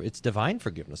heavenly, it's divine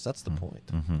forgiveness. That's the point.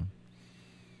 Mm-hmm.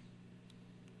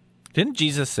 Didn't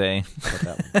Jesus say,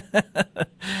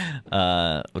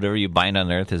 whatever you bind on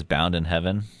earth is bound in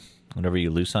heaven? Whatever you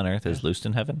loose on earth is loosed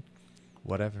in heaven?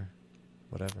 Whatever.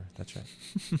 That's right.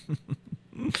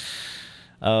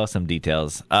 Oh, some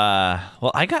details.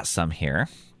 Well, I got some here.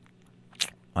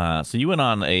 So you went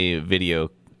on a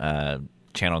video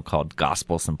channel called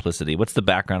Gospel Simplicity. What's the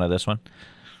background of this one?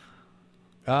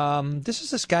 This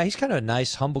is this guy. He's kind of a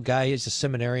nice, humble guy. He's a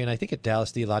seminarian, I think, at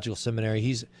Dallas Theological Seminary.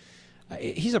 He's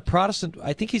a Protestant.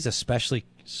 I think he's especially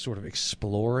sort of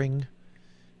exploring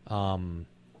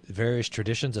various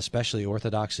traditions, especially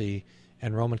Orthodoxy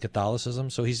and Roman Catholicism.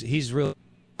 So he's really,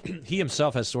 he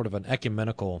himself has sort of an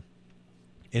ecumenical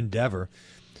endeavor.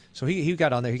 So he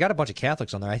got on there. He got a bunch of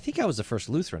Catholics on there. I think I was the first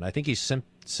Lutheran. I think he's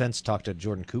since talked to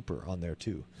Jordan Cooper on there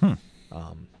too.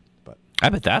 But I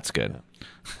bet that's good.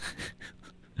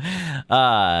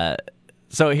 Yeah.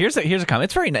 So here's a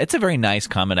comment. It's a very nice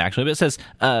comment, actually. But it says,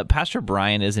 Pastor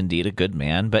Brian is indeed a good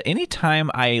man, but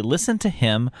anytime I listen to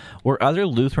him or other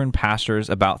Lutheran pastors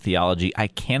about theology, I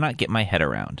cannot get my head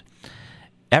around.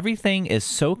 Everything is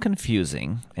so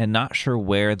confusing and not sure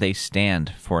where they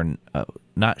stand for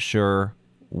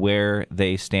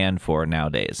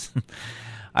nowadays.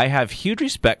 I have huge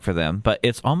respect for them, but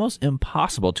it's almost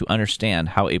impossible to understand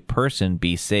how a person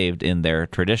be saved in their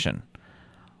tradition.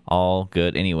 All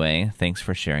good anyway. Thanks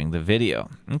for sharing the video.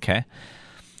 Okay.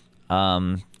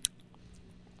 I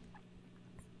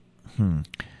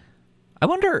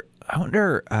wonder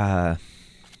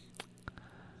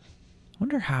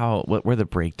where the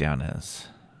breakdown is.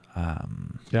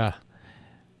 Yeah.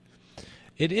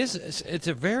 It's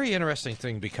a very interesting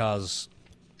thing because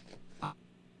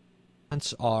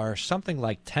odds are something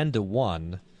like 10 to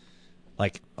 1.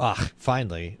 Like,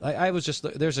 finally.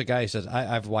 There's a guy who says,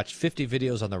 I've watched 50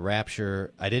 videos on the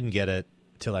rapture. I didn't get it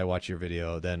till I watched your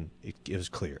video. Then it was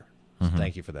clear. So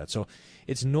thank you for that. So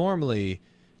it's normally,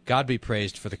 God be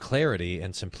praised for the clarity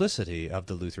and simplicity of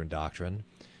the Lutheran doctrine.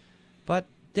 But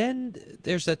then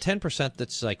there's that 10%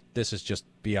 that's like, this is just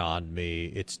beyond me.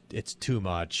 It's too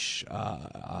much.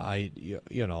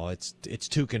 It's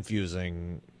too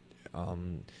confusing.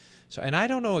 And I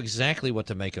don't know exactly what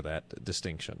to make of that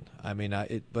distinction. I mean,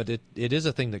 but it is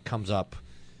a thing that comes up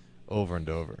over and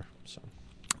over. So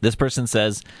this person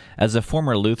says, as a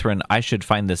former Lutheran, I should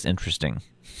find this interesting.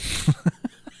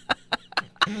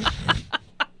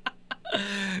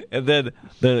 And then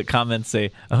the comments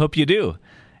say, I hope you do.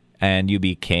 And you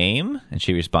became? And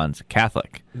she responds,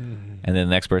 Catholic. And then the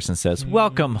next person says,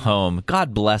 welcome home.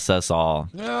 God bless us all.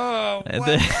 Oh,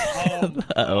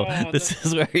 this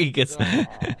is where he gets...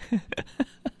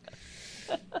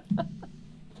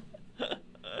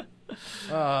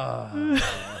 How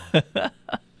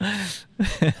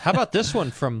about this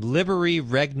one from Liberi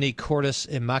Regni Cordis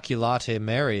Immaculate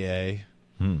Mariae?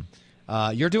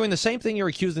 You're doing the same thing you're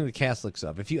accusing the Catholics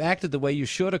of. If you acted the way you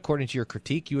should according to your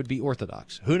critique, you would be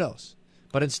Orthodox. Who knows?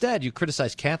 But instead, you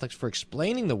criticize Catholics for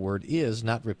explaining the word is,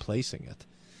 not replacing it.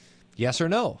 Yes or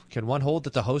no? Can one hold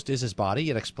that the host is his body,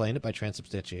 yet explain it by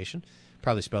transubstantiation?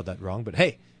 Probably spelled that wrong, but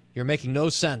hey, you're making no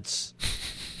sense.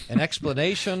 An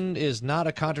explanation is not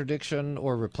a contradiction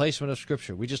or replacement of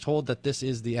Scripture. We just hold that this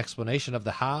is the explanation of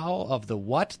the how, of the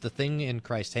what, the thing in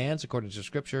Christ's hands, according to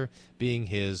Scripture, being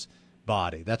his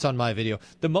body. That's on my video.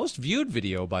 The most viewed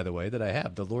video, by the way, that I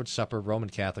have, the Lord's Supper, Roman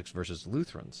Catholics versus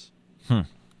Lutherans.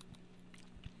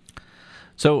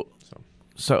 So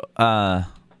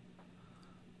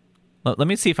let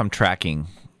me see if I'm tracking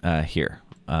here,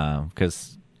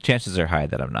 because chances are high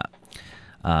that I'm not.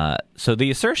 So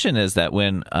the assertion is that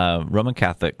when Roman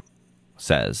Catholic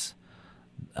says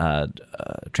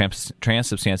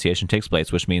transubstantiation takes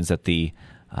place, which means that the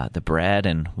bread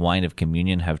and wine of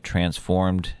communion have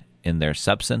transformed in their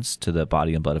substance to the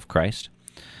body and blood of Christ,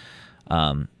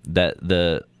 that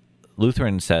the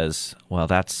Lutheran says, well,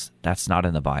 that's not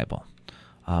in the Bible.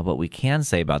 What we can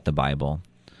say about the Bible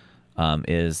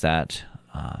is that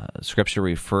Scripture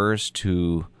refers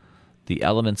to the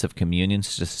elements of communion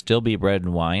to still be bread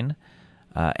and wine,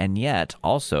 and yet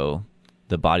also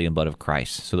the body and blood of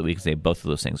Christ, so that we can say both of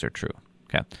those things are true.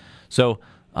 Okay, so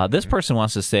this person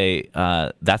wants to say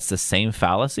that's the same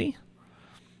fallacy.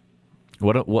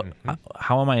 What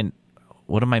am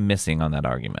I missing on that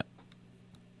argument?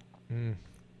 I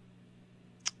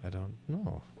don't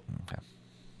know. Okay.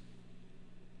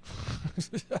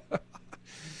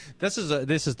 This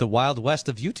is the Wild West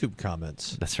of YouTube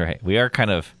comments. That's right. We are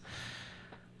kind of.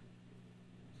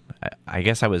 I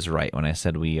guess I was right when I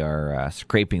said we are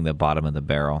scraping the bottom of the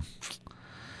barrel.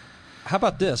 How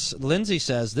about this? Lindsay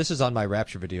says, this is on my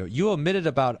rapture video. You omitted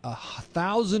about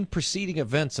 1,000 preceding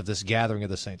events of this gathering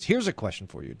of the saints. Here's a question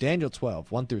for you. Daniel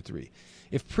 12, 1-3.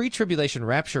 If pre-tribulation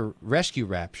rescue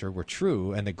rapture were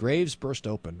true and the graves burst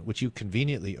open, which you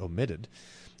conveniently omitted,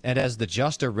 and as the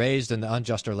just are raised and the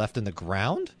unjust are left in the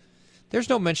ground, there's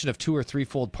no mention of 2 or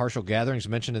 3-fold partial gatherings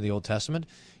mentioned in the Old Testament.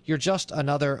 You're just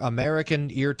another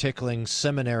American ear-tickling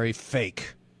seminary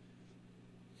fake.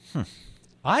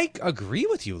 I agree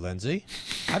with you, Lindsay.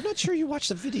 I'm not sure you watched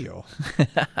the video.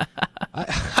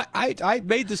 I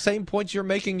made the same points you're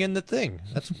making in the thing.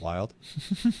 That's wild.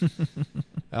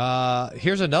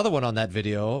 Here's another one on that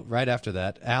video right after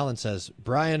that. Alan says,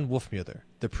 Brian Wolfmuller,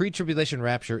 the pre-tribulation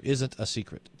rapture isn't a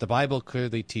secret. The Bible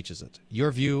clearly teaches it.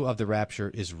 Your view of the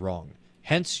rapture is wrong.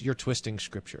 Hence, you're twisting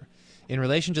Scripture. In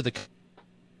relation to the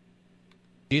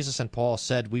Jesus and Paul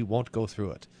said we won't go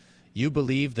through it. You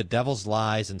believe the devil's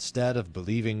lies instead of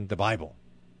believing the Bible.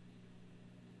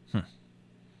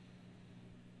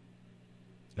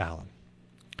 Alan.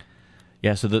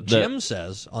 Yeah, so the Jim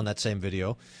says on that same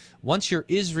video, once your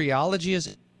Israelology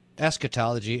is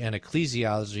eschatology and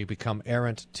ecclesiology become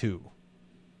errant too.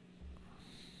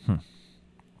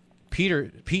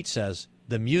 Pete says,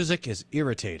 the music is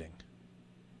irritating.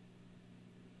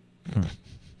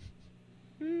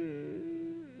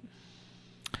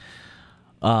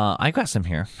 I got some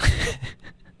here.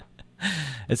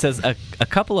 It says a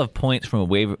couple of points from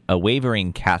a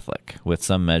wavering Catholic with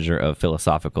some measure of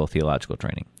philosophical theological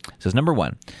training. It says, number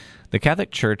one, the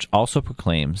Catholic Church also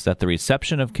proclaims that the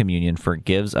reception of communion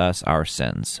forgives us our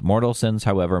sins. Mortal sins,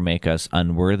 however, make us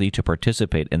unworthy to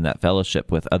participate in that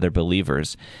fellowship with other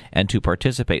believers and to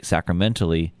participate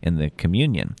sacramentally in the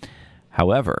communion.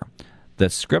 However, the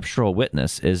scriptural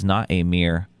witness is not a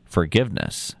mere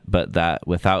forgiveness, but that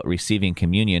without receiving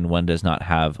communion, one does not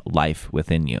have life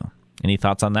within you. Any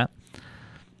thoughts on that?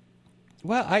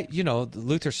 Well,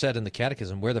 Luther said in the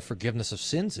Catechism, where the forgiveness of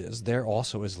sins is, there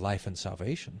also is life and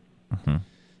salvation. Mm-hmm.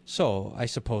 So I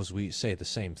suppose we say the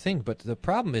same thing, but the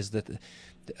problem is that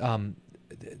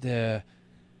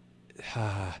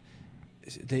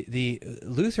the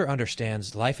Luther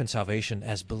understands life and salvation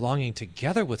as belonging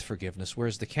together with forgiveness,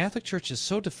 whereas the Catholic Church is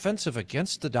so defensive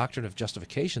against the doctrine of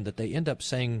justification that they end up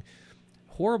saying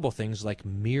horrible things like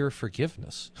mere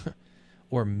forgiveness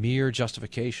or mere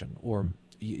justification, or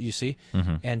you see?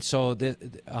 Mm-hmm. And so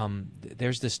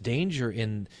there's this danger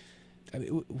in...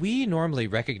 we normally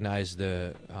recognize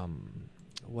the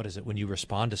what is it when you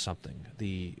respond to something,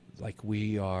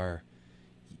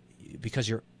 because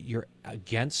you're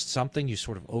against something, you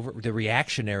sort of over the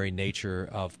reactionary nature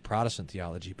of Protestant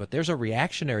theology, but there's a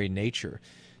reactionary nature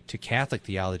to Catholic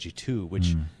theology too,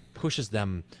 which pushes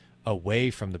them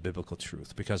away from the biblical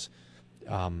truth, because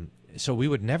so we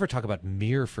would never talk about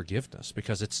mere forgiveness,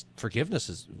 because forgiveness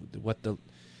is what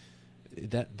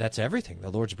that's everything. The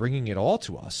Lord's bringing it all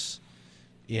to us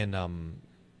in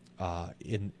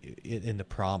the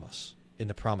promise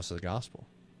of the gospel.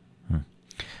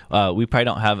 We probably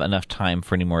don't have enough time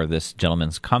for any more of this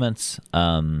gentleman's comments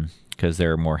because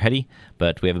they're more heady,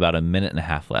 but we have about a minute and a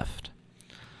half left.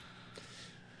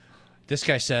 This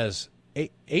guy says,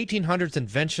 1800s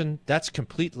invention, that's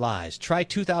complete lies. Try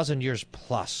 2,000 years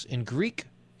plus. In Greek,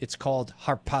 it's called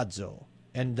harpazo,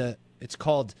 and it's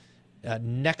called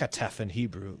nekatef in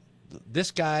Hebrew.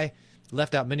 This guy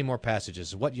left out many more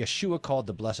passages. What Yeshua called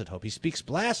the blessed hope. He speaks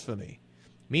blasphemy.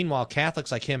 Meanwhile,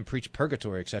 Catholics like him preach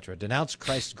purgatory, etc., denounce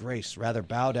Christ's grace, rather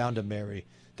bow down to Mary,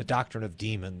 the doctrine of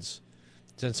demons.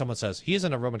 Then someone says, he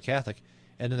isn't a Roman Catholic,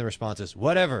 and then the response is,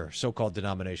 whatever so-called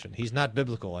denomination. He's not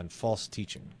biblical and false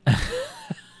teaching.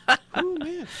 Oh,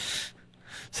 man.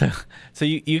 So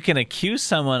you can accuse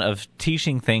someone of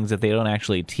teaching things that they don't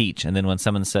actually teach, and then when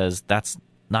someone says that's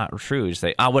not true, you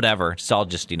say, whatever, it's all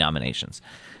just denominations.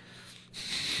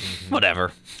 Mm-hmm.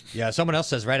 Whatever. Yeah, someone else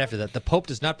says right after that, the Pope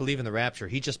does not believe in the rapture.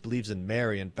 He just believes in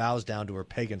Mary and bows down to her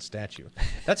pagan statue.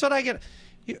 That's what I get.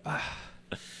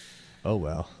 Oh,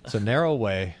 well. It's a narrow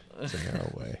way. It's a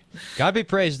narrow way. God be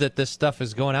praised that this stuff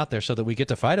is going out there so that we get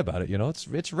to fight about it. You know,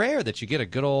 it's rare that you get a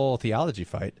good old theology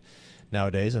fight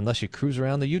nowadays, unless you cruise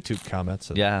around the YouTube comments.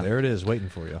 And yeah. There it is, waiting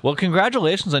for you. Well,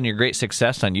 congratulations on your great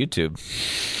success on YouTube.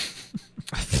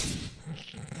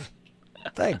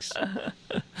 Thanks.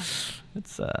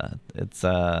 It's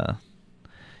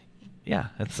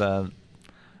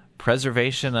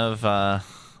preservation of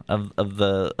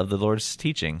the Lord's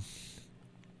teaching.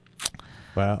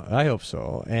 Well, I hope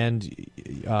so, and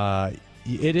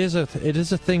it is a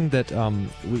thing that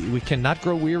we cannot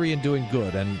grow weary in doing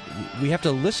good, and we have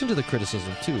to listen to the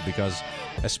criticism too, because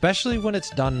especially when it's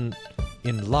done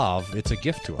in love, it's a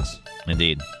gift to us.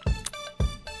 Indeed.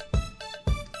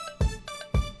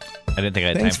 I didn't think I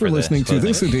had Thanks time for listening to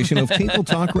this edition of Table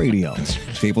Talk Radio.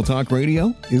 Table Talk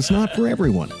Radio is not for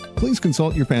everyone. Please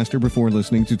consult your pastor before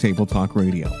listening to Table Talk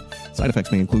Radio. Side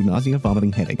effects may include nausea,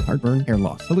 vomiting, headache, heartburn, hair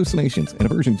loss, hallucinations, and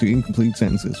aversion to incomplete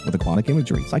sentences with aquatic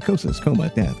imagery, psychosis, coma,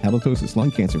 death, halitosis,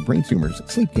 lung cancer, brain tumors,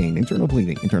 sleep gain, internal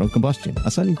bleeding, internal combustion,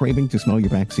 a sudden craving to smell your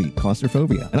backseat,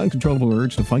 claustrophobia, an uncontrollable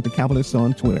urge to fight the Calvinists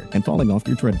on Twitter, and falling off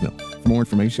your treadmill. For more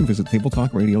information, visit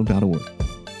tabletalkradio.org.